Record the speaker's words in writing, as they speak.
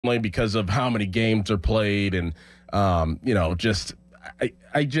only because of how many games are played. And, just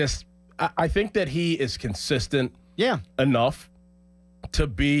I think that he is consistent enough to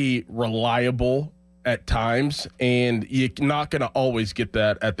be reliable at times, and you're not going to always get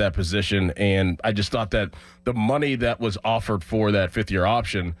that at that position. And I just thought that the money that was offered for that fifth-year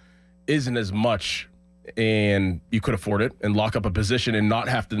option isn't as much, and you could afford it and lock up a position and not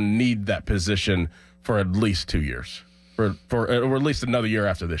have to need that position for at least 2 years, or at least another year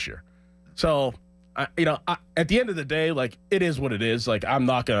after this year. So, at the end of the day, like, it is what it is. Like, I'm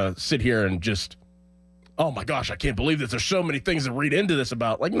not going to sit here and just, oh my gosh, I can't believe that there's so many things to read into this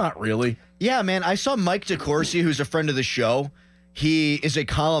about. Like, not really. Yeah, man. I saw Mike DeCourcy, who's a friend of the show. He is a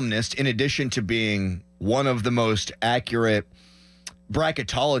columnist in addition to being one of the most accurate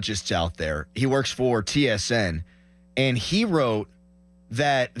bracketologists out there. He works for TSN, and he wrote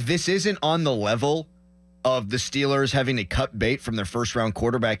that this isn't on the level of the Steelers having to cut bait from their first-round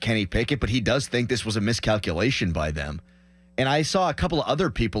quarterback, Kenny Pickett, but he does think this was a miscalculation by them. And I saw a couple of other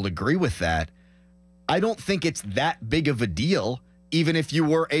people agree with that. I don't think it's that big of a deal, even if you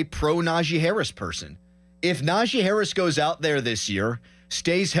were a pro Najee Harris person. If Najee Harris goes out there this year,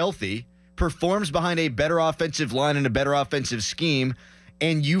 stays healthy, performs behind a better offensive line and a better offensive scheme,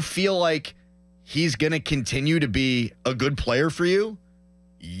 and you feel like he's going to continue to be a good player for you,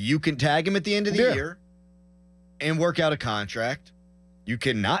 you can tag him at the end of the year and work out a contract. You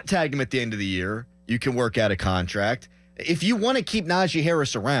cannot tag him at the end of the year. You can work out a contract. If you want to keep Najee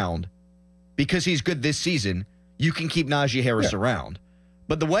Harris around because he's good this season, you can keep Najee Harris around.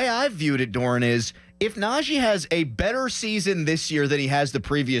 But the way I've viewed it, Doran, is if Najee has a better season this year than he has the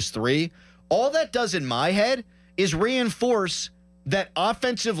previous three, all that does in my head is reinforce that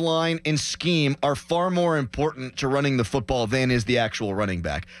offensive line and scheme are far more important to running the football than is the actual running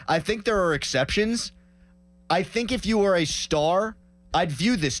back. I think there are exceptions. I think if you were a star, I'd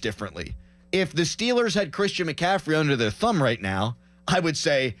view this differently. If the Steelers had Christian McCaffrey under their thumb right now, I would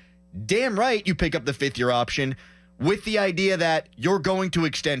say, damn right you pick up the fifth-year option with the idea that you're going to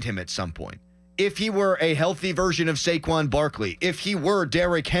extend him at some point. If he were a healthy version of Saquon Barkley, if he were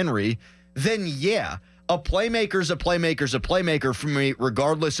Derrick Henry, then yeah, a playmaker's a playmaker's a playmaker for me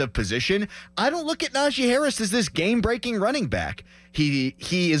regardless of position. I don't look at Najee Harris as this game-breaking running back. He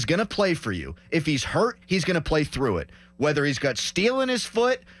is going to play for you. If he's hurt, he's going to play through it. Whether he's got steel in his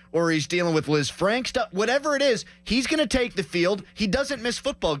foot or he's dealing with Liz Frank stuff, whatever it is, he's going to take the field. He doesn't miss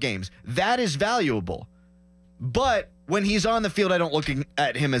football games. That is valuable. But when he's on the field, I don't look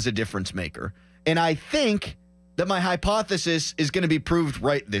at him as a difference maker. And I think that my hypothesis is going to be proved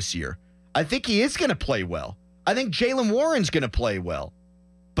right this year. I think he is going to play well. I think Jaylen Warren's going to play well.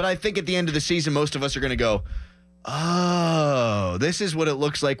 But I think at the end of the season, most of us are going to go, oh, this is what it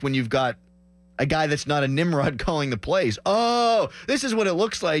looks like when you've got a guy that's not a Nimrod calling the plays. Oh, this is what it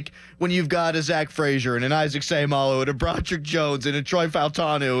looks like when you've got a Zach Frazier and an Isaac Seumalo and a Broderick Jones and a Troy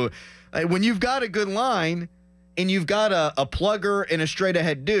Fautanu. When you've got a good line and you've got a plugger and a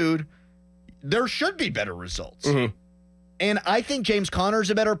straight-ahead dude, there should be better results. Mm-hmm. And I think James Conner's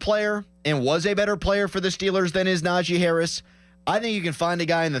a better player and was a better player for the Steelers than is Najee Harris. I think you can find a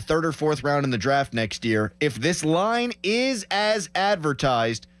guy in the third or fourth round in the draft next year. If this line is as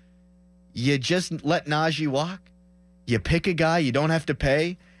advertised, you just let Najee walk. You pick a guy you don't have to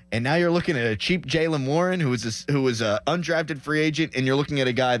pay, and now you're looking at a cheap Jaylen Warren who is an undrafted free agent, and you're looking at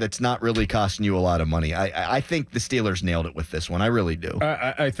a guy that's not really costing you a lot of money. I think the Steelers nailed it with this one. I really do.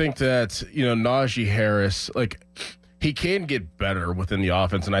 I think that, Najee Harris, he can get better within the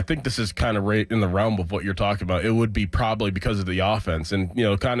offense, and I think this is kind of right in the realm of what you're talking about. It would be probably because of the offense, and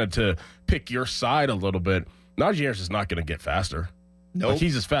kind of to pick your side a little bit. Najee Harris is not going to get faster. No, nope.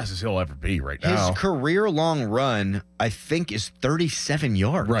 He's as fast as he'll ever be right now. His career-long run, I think, is 37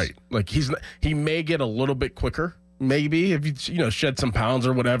 yards. Right, he may get a little bit quicker. Maybe if he shed some pounds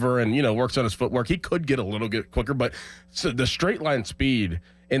or whatever, and works on his footwork, he could get a little bit quicker. But the straight line speed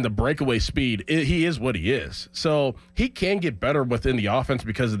and the breakaway speed, he is what he is. So he can get better within the offense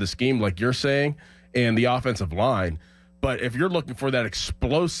because of the scheme, like you're saying, and the offensive line. But if you're looking for that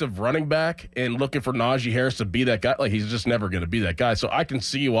explosive running back and looking for Najee Harris to be that guy, he's just never going to be that guy. So I can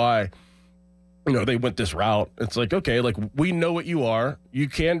see why, they went this route. It's okay, we know what you are. You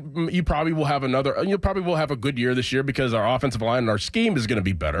probably will have a good year this year because our offensive line and our scheme is going to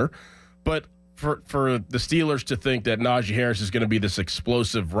be better. But for the Steelers to think that Najee Harris is going to be this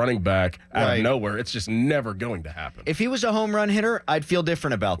explosive running back out of nowhere, it's just never going to happen. If he was a home run hitter, I'd feel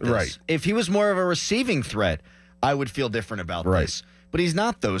different about this. Right. If he was more of a receiving threat, I would feel different about this. But he's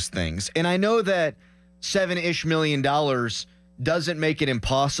not those things. And I know that $7-ish million doesn't make it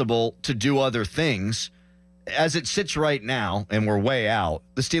impossible to do other things. as it sits right now, and we're way out,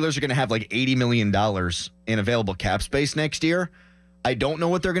 the Steelers are going to have like $80 million in available cap space next year. I don't know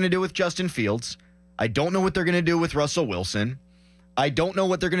what they're going to do with Justin Fields. I don't know what they're going to do with Russell Wilson. I don't know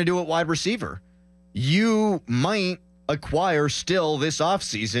what they're going to do at wide receiver. You might acquire still this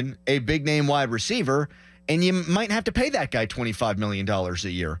offseason a big-name wide receiver, and you might have to pay that guy $25 million a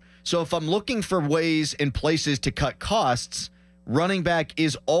year. So if I'm looking for ways and places to cut costs, running back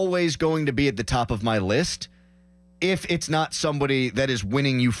is always going to be at the top of my list if it's not somebody that is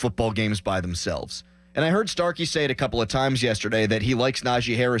winning you football games by themselves. And I heard Starkey say it a couple of times yesterday that he likes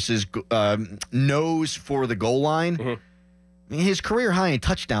Najee Harris's nose for the goal line. Mm-hmm. I mean, his career high in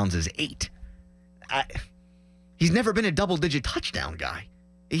touchdowns is 8. He's never been a double-digit touchdown guy.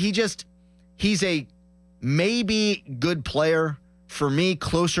 He's a maybe good player. For me,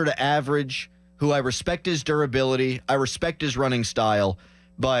 closer to average, who I respect his durability. I respect his running style.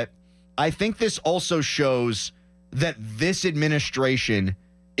 But I think this also shows that this administration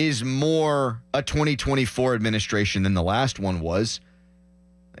is more a 2024 administration than the last one was.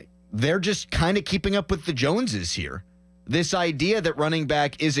 They're just kind of keeping up with the Joneses here. This idea that running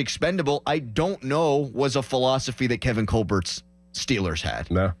back is expendable, I don't know, was a philosophy that Kevin Colbert's Steelers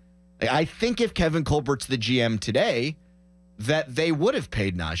had. No. I think if Kevin Colbert's the GM today, that they would have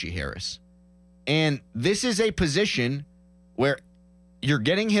paid Najee Harris. And this is a position where you're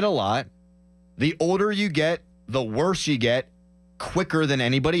getting hit a lot. The older you get, the worse you get, quicker than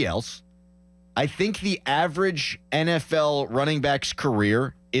anybody else. I think the average NFL running back's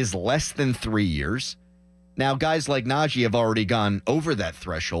career is less than 3 years. Now, guys like Najee have already gone over that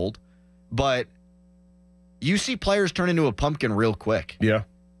threshold, but you see players turn into a pumpkin real quick. Yeah.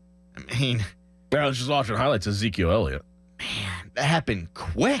 I mean, I was just watching highlights of Ezekiel Elliott. Man, that happened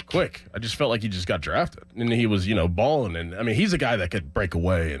quick. I just felt like he just got drafted. And he was, balling. And, I mean, he's a guy that could break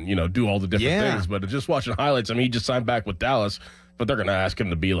away and, do all the different things. But just watching highlights, I mean, he just signed back with Dallas, but they're going to ask him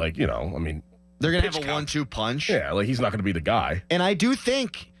to be like, they're going to have a 1-2 punch. Yeah, like he's not going to be the guy. And I do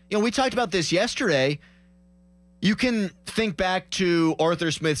think, we talked about this yesterday. You can think back to Arthur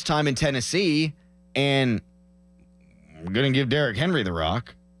Smith's time in Tennessee, and we're going to give Derrick Henry the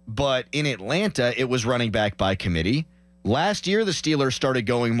rock. But in Atlanta, it was running back by committee. Last year, the Steelers started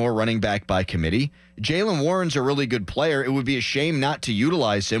going more running back by committee. Jaylen Warren's a really good player. It would be a shame not to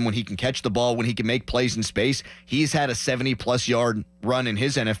utilize him when he can catch the ball, when he can make plays in space. He's had a 70-plus yard run in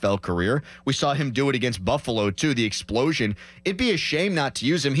his NFL career. We saw him do it against Buffalo, too, the explosion. It'd be a shame not to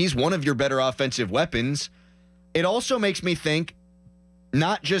use him. He's one of your better offensive weapons. It also makes me think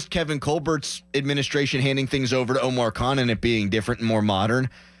not just Kevin Colbert's administration handing things over to Omar Khan and it being different and more modern.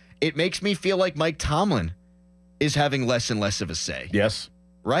 It makes me feel like Mike Tomlin is having less and less of a say. Yes.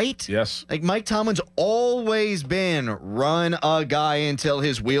 Right? Yes. Like Mike Tomlin's always been run a guy until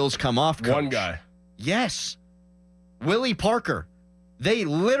his wheels come off. Coach. One guy. Yes. Willie Parker. They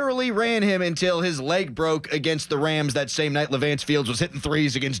literally ran him until his leg broke against the Rams that same night Levance Fields was hitting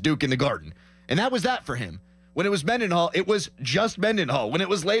threes against Duke in the Garden. And that was that for him. When it was Mendenhall, it was just Mendenhall. When it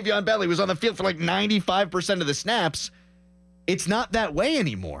was Le'Veon Bell, he was on the field for like 95% of the snaps. It's not that way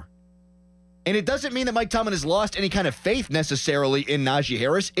anymore. And it doesn't mean that Mike Tomlin has lost any kind of faith necessarily in Najee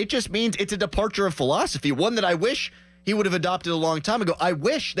Harris. It just means it's a departure of philosophy, one that I wish he would have adopted a long time ago. I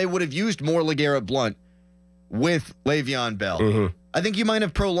wish they would have used more LeGarrette Blount with Le'Veon Bell. Mm-hmm. I think you might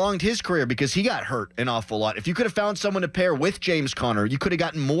have prolonged his career because he got hurt an awful lot. If you could have found someone to pair with James Conner, you could have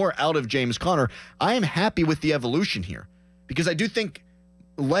gotten more out of James Conner. I am happy with the evolution here because I do think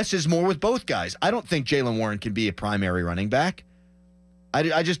less is more with both guys. I don't think Jaylen Warren can be a primary running back.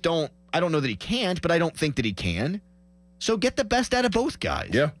 I just don't. I don't know that he can't, but I don't think that he can. So get the best out of both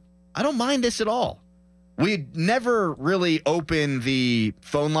guys. Yeah. I don't mind this at all. We'd never really open the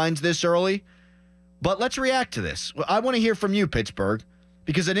phone lines this early, but let's react to this. I want to hear from you, Pittsburgh,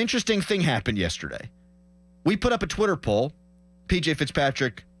 because an interesting thing happened yesterday. We put up a Twitter poll, PJ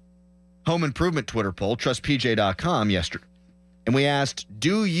Fitzpatrick Home Improvement Twitter poll, trustpj.com yesterday, and we asked,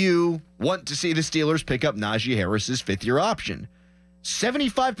 do you want to see the Steelers pick up Najee Harris's fifth-year option?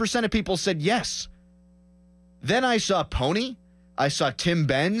 75% of people said yes. Then I saw Pony. I saw Tim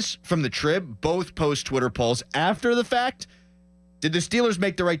Benz from the Trib both post Twitter polls after the fact. Did the Steelers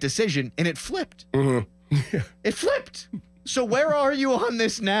make the right decision? And it flipped. Mm-hmm. It flipped. So where are you on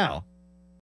this now?